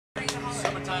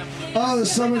Oh, the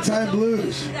Summertime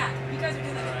Blues. Do that. You guys are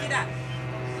doing that. Do that.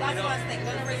 Last thing.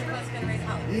 Gonna raise a glass, gonna raise a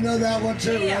house. You know that one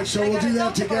too, right? So we'll do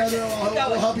that together.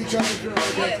 We'll help each other through it.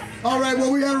 Okay. All right,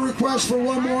 well, we got a request for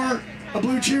one more, a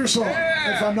Blue Cheer song,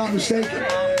 if I'm not mistaken.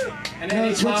 And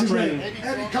Eddie Cochran.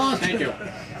 Eddie Cochran. Thank you.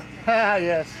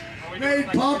 Yes. Made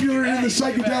popular in the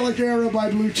psychedelic era by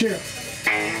Blue Cheer.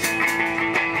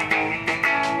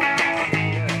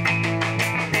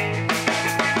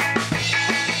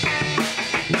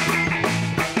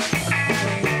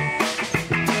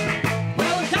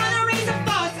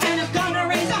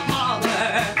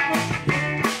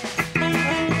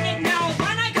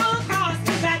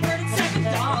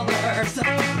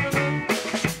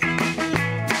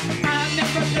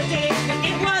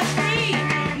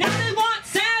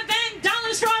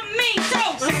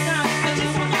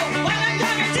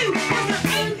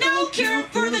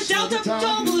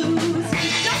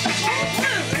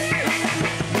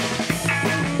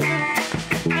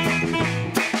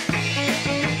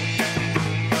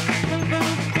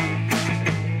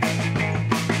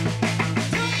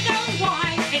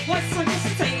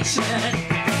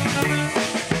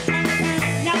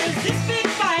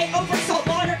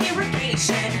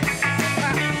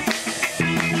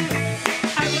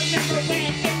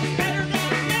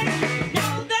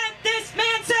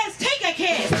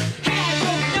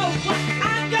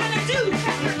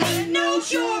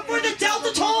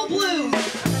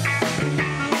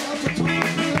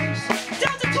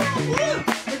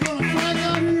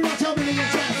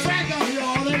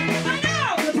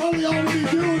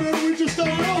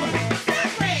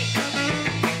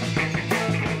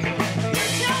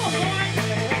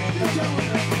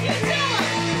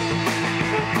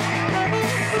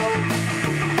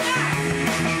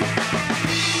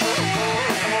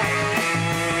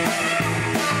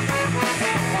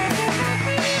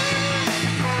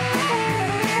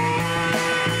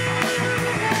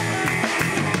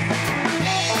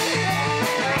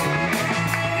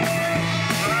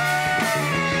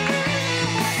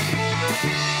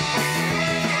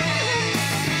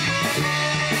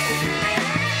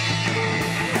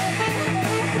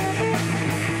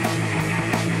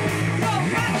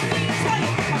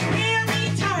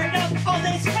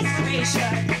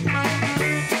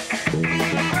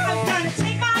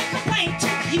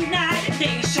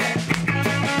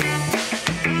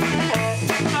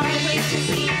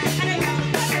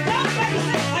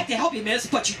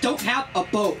 But you don't have a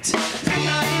boat. I don't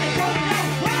know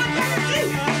what I'm gonna do.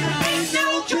 Ain't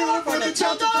no cure for the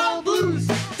Delta Tall Blues.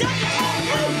 Delta Tall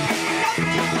Blues.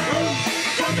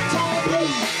 Delta Tall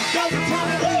Blues. Delta Tall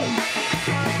Blues.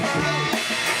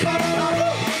 Delta Tall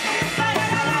Blues.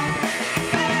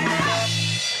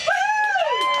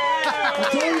 I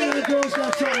told you that girl's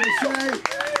got something to say.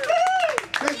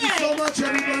 Thank you so much,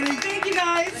 everybody. Thank you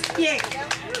guys. Yay.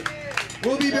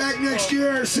 We'll be back next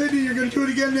year. Sydney, you're going to do it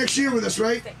again next year with us,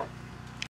 right?